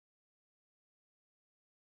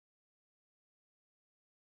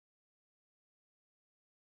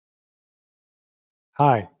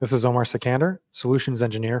Hi, this is Omar Sikander, Solutions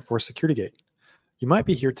Engineer for SecurityGate. You might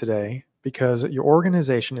be here today because your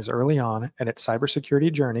organization is early on in its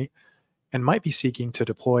cybersecurity journey and might be seeking to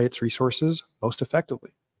deploy its resources most effectively.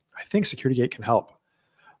 I think SecurityGate can help.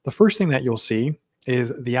 The first thing that you'll see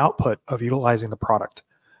is the output of utilizing the product.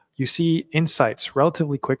 You see insights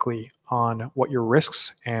relatively quickly on what your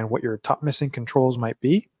risks and what your top missing controls might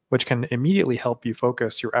be, which can immediately help you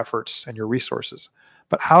focus your efforts and your resources.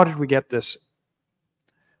 But how did we get this?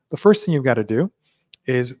 The first thing you've got to do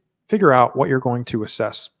is figure out what you're going to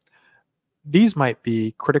assess. These might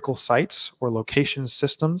be critical sites or location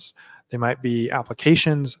systems. They might be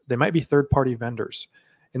applications. They might be third-party vendors.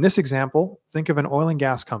 In this example, think of an oil and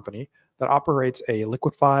gas company that operates a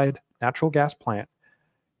liquefied natural gas plant.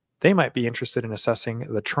 They might be interested in assessing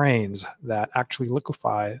the trains that actually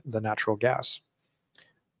liquefy the natural gas.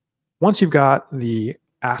 Once you've got the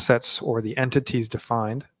assets or the entities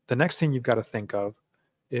defined, the next thing you've got to think of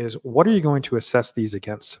is what are you going to assess these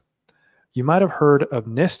against? You might have heard of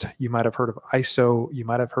NIST, you might have heard of ISO, you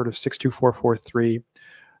might have heard of 62443.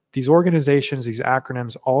 These organizations, these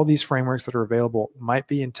acronyms, all these frameworks that are available might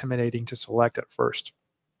be intimidating to select at first.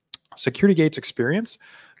 SecurityGate's experience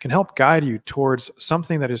can help guide you towards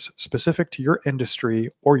something that is specific to your industry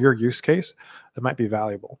or your use case that might be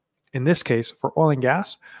valuable. In this case, for oil and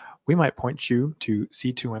gas, we might point you to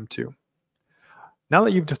C2M2. Now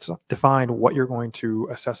that you've defined what you're going to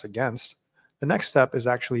assess against, the next step is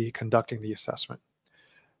actually conducting the assessment.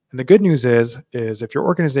 And the good news is if your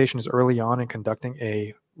organization is early on in conducting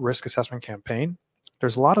a risk assessment campaign,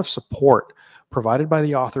 there's a lot of support provided by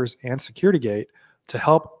the authors and SecurityGate to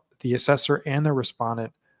help the assessor and the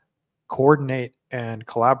respondent coordinate and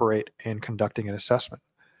collaborate in conducting an assessment.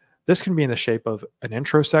 This can be in the shape of an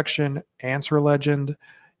intro section, answer legend.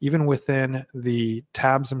 Even within the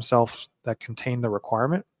tabs themselves that contain the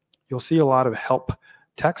requirement, you'll see a lot of help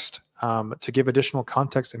text to give additional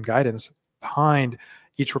context and guidance behind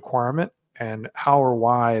each requirement and how or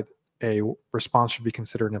why a response should be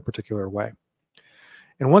considered in a particular way.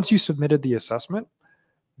 And once you submitted the assessment,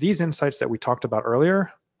 these insights that we talked about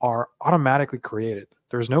earlier are automatically created.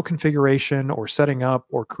 There's no configuration or setting up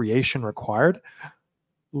or creation required,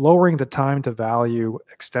 lowering the time to value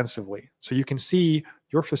extensively. So you can see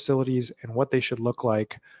your facilities and what they should look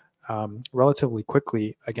like relatively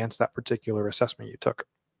quickly against that particular assessment you took.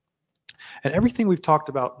 And everything we've talked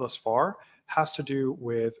about thus far has to do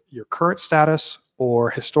with your current status or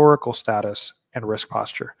historical status and risk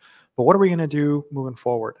posture. But what are we going to do moving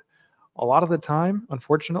forward? A lot of the time,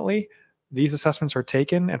 unfortunately, these assessments are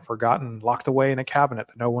taken and forgotten, locked away in a cabinet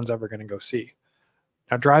that no one's ever going to go see.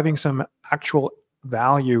 Now, driving some actual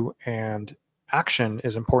value and action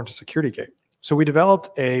is important to SecurityGate. So we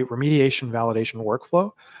developed a remediation validation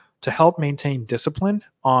workflow to help maintain discipline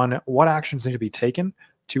on what actions need to be taken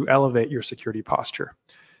to elevate your security posture.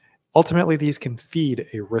 Ultimately, these can feed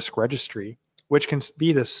a risk registry, which can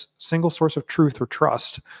be this single source of truth or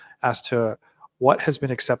trust as to what has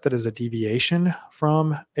been accepted as a deviation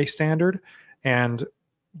from a standard and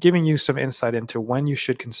giving you some insight into when you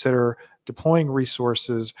should consider deploying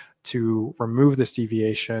resources to remove this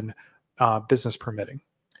deviation, business permitting.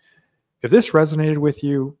 If this resonated with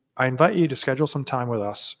you, I invite you to schedule some time with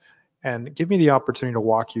us and give me the opportunity to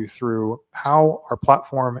walk you through how our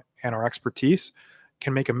platform and our expertise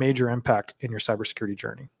can make a major impact in your cybersecurity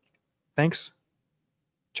journey. Thanks.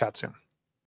 Chat soon.